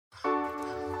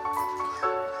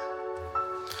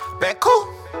BanKou.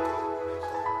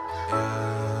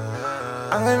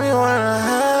 I gave me one and a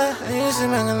half. I used to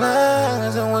make a laugh,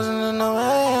 cause it wasn't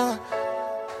enough.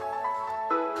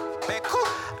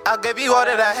 I gave you all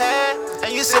that I had,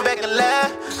 and you sit back and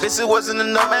laugh. This it wasn't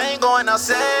enough, I ain't going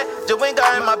outside. Just ain't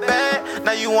got in my bag.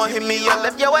 Now you want hit me up,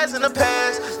 left your ass in the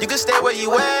past. You can stay where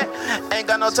you at. Ain't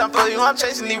got no time for you, I'm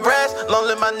chasing these rats.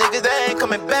 Lonely my niggas, they ain't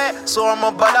coming back. So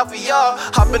I'ma butt out for y'all.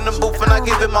 Hop in the booth and I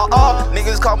give it my all.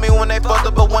 Niggas call me when they fucked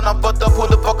up, but when I'm fucked up, who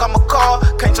the fuck I'ma call?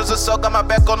 Can't trust a soul, got my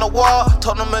back on the wall.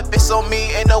 Told them if it's on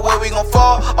me, ain't no way we gon'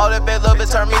 fall. All that bad love, it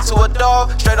turned me to a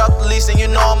dog. Straight off the lease, and you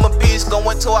know I'm a beast.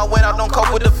 Going till I went, I don't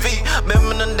cope with defeat.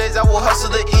 Remember them days I would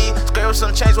hustle to eat. Scrape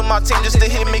some change with my team just to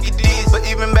hit Mickey D's. But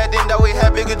even back then, that we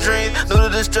had bigger dreams. Knew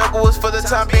that the struggle was for the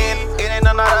time being. It ain't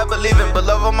nothing I believe in, but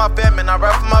love of my family. I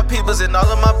rap for my peoples, and all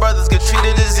of my brothers get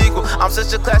treated as equal. I'm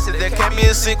such a classic, there can't be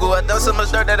a sequel. I done so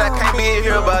much dirt that I can't be a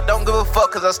hero, but I don't give a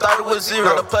fuck, cause I started with zero.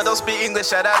 Now the play don't speak English,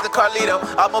 shout out to Carlito.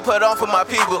 I'ma put on for my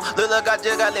people. Look like I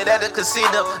just got lit at the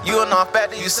casino. You and I'm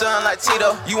fat, you sound like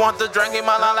Tito. You want the drink in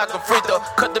my line like a free throw.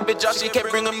 Cut the bitch off, she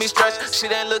kept bringing me stress.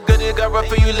 Shit ain't look good, it got rough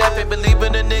for you laughing. Believe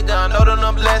in the nigga, I know that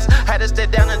I'm blessed. Had to stay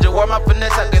down and just work my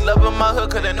finesse. I get love in my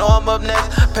hood, cause they know I'm up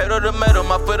next. Pedal to metal,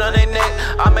 my foot on their neck.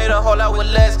 I made a whole lot with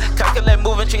less. Calculate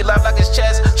moving, treat life like it's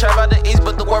chess. Trap out the east,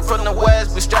 but the work from the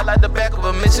west. We strapped like the back of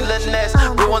a Michelin nest.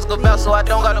 Real ones go bounce, so I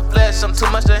don't got a flesh. I'm too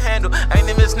much to handle. Ain't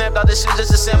even snapped out, this shit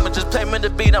just a sample. Just play me the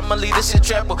beat, I'ma leave this shit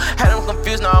trample. Had them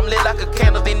confused, now I'm lit like a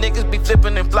candle. These niggas be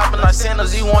flipping and flopping like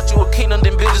sandals. You want you a kingdom,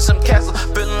 then vision some castle.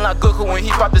 Feeling like Goku when he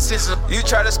pop the system. You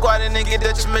try to squat and then get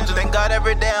detrimental. Thank God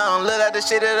every day I don't look like the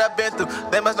shit that I've been through.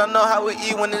 They must not know how we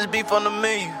eat when there's beef on the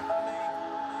menu.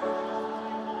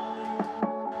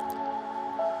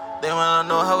 They wanna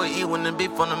know how we eat when there's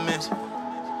beef on the menu.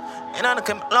 And I done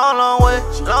came a long, long way,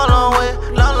 long, long way,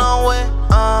 long, long